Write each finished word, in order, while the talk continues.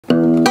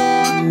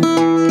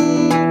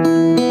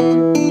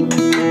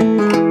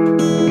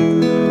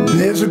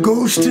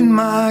ghost in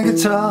my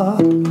guitar.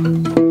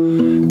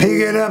 Pick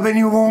it up and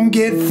you won't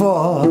get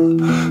far,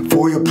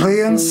 for you're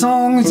playing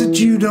songs that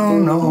you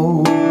don't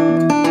know,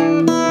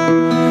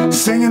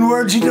 singing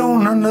words you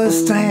don't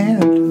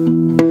understand,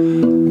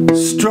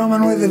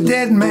 strumming with a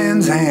dead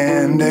man's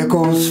hand,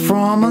 echoes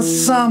from a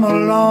summer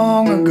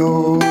long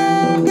ago.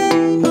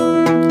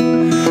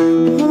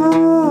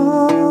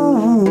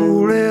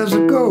 Ooh, there's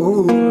a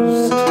ghost.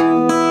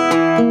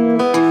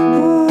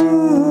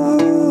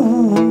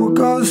 Ooh, a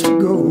ghost, a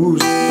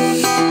ghost.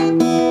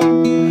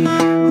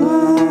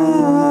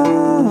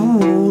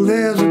 Ooh,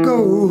 there's a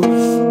ghost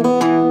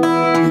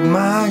in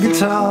my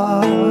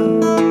guitar,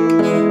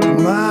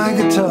 in my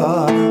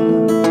guitar,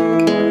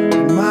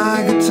 in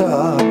my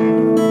guitar.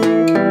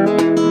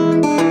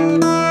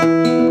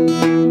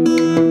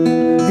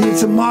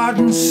 It's a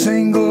Martin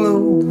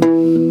single.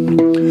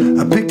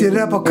 I picked it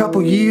up a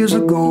couple years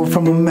ago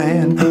from a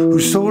man who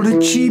sold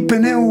it cheap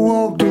and then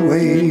walked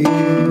away.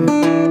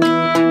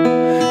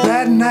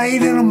 That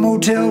night in a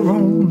motel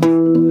room,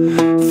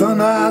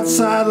 thunder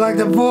outside like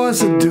the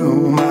voice of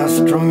doom, I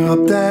strung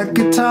up that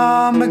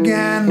guitar and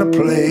began to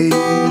play.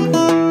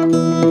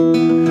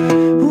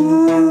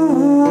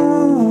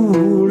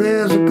 Ooh,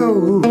 there's a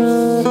ghost.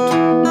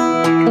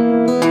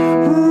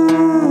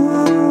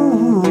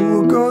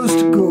 Ooh, a ghost,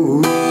 a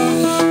ghost.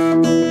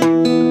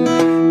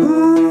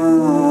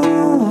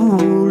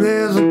 Ooh,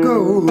 there's a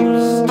ghost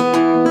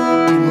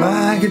in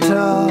my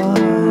guitar,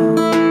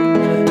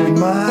 in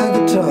my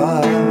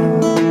guitar,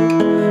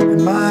 in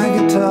my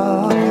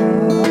guitar.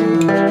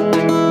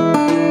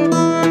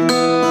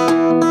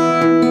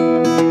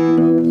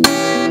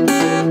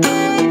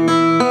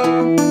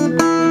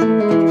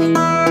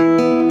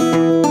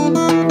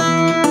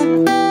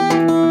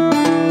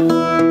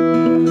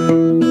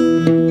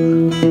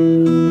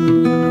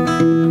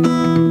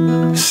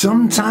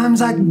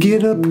 Sometimes I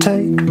get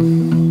uptight,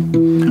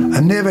 I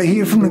never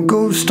hear from the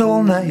ghost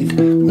all night.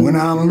 When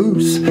I'm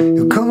loose,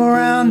 he'll come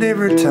around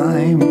every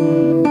time.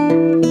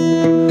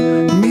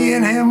 Me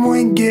and him,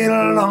 we get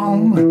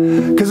along,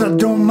 'cause I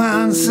don't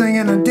mind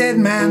singing a dead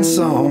man's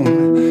song.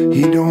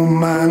 He don't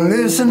mind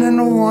listening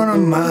to one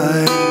of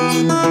mine.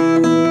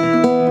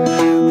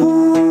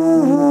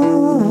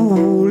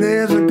 Ooh,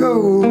 there's a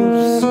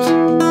ghost.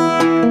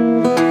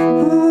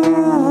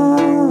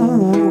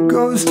 Ooh,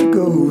 ghost, a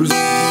ghost.